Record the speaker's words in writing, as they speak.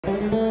Hear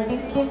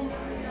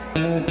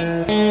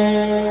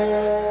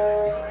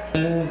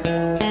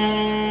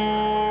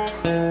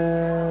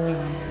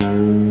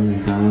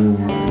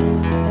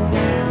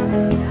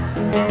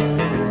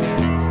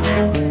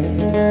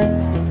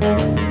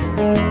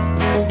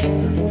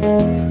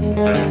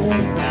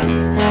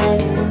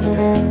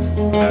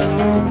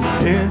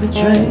the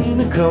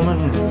train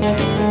a-comin',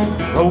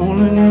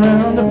 rolling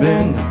around the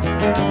bend.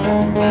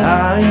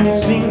 I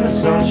ain't seen the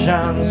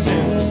sunshine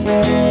since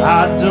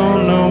I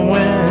don't know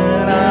when.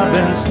 I've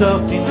been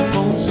stuck in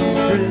Folsom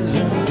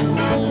prison,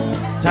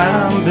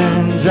 time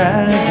been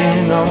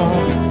dragging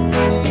on.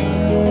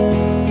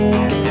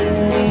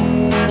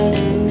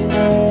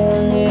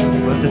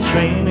 But the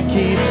train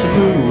keeps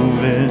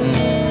moving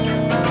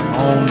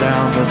on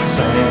down the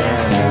sand.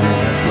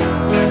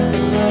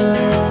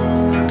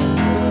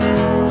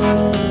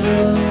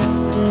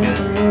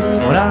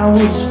 When I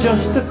was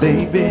just a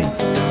baby,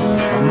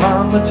 my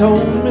mama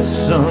told me,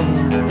 son,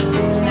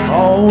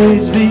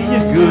 always be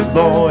a good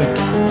boy,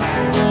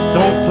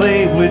 don't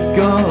play with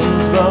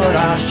guns. But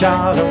I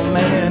shot a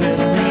man in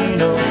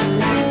Reno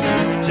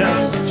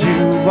just to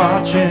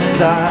watch him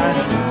die.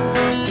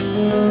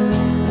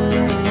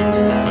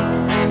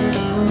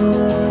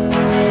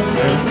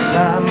 Every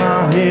time I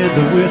hear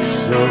the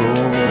whistle,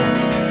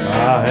 I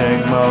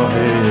hang my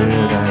head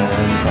and cry.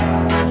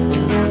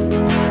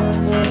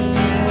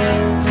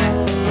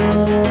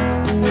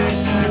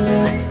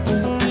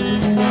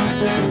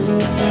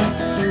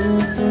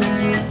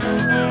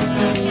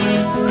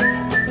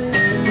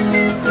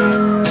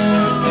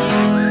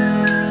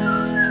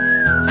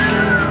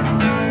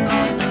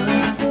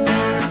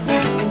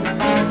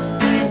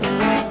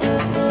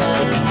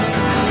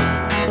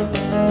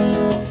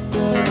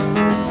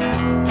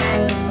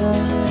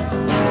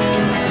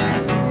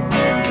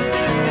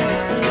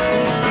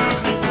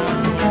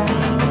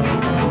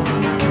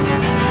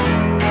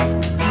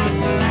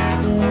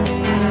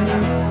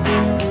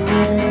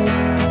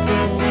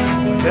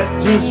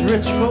 There's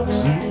rich folks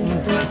eating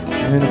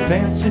in a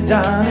fancy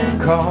dining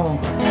car,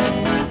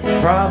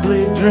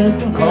 probably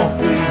drinking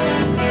coffee,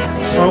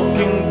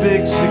 smoking big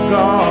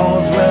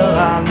cigars. Well,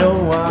 I know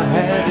I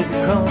had it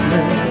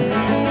coming,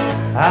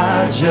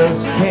 I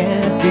just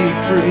can't be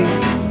free.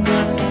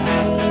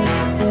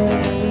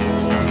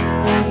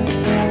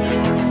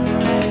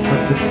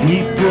 But the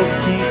people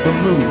keep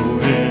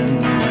moving,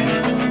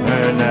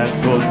 and that's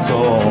what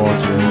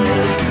tortures me.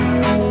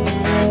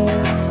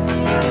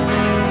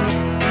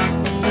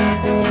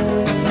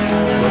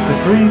 To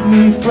free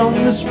me from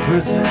this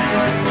prison,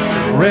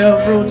 the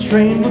railroad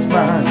train was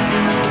mine.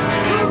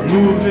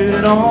 Move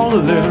it all a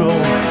little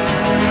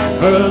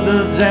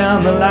further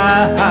down the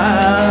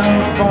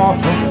line, far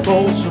from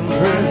Folsom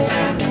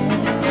prison.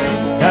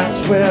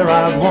 That's where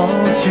I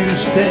want to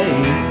stay.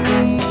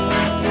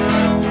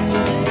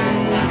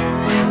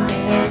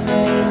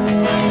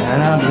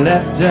 And I've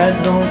let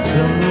that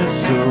lonesome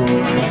whistle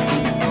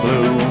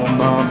blow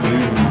my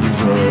blues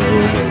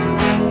away.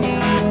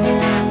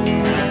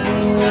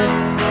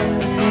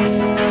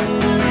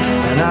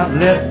 I've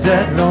let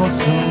that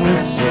lonesome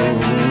whistle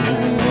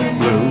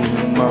blow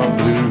my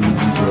blues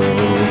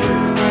away.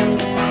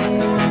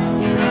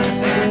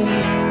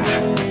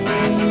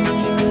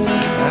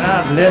 And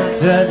I've let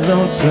that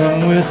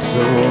lonesome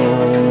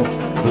whistle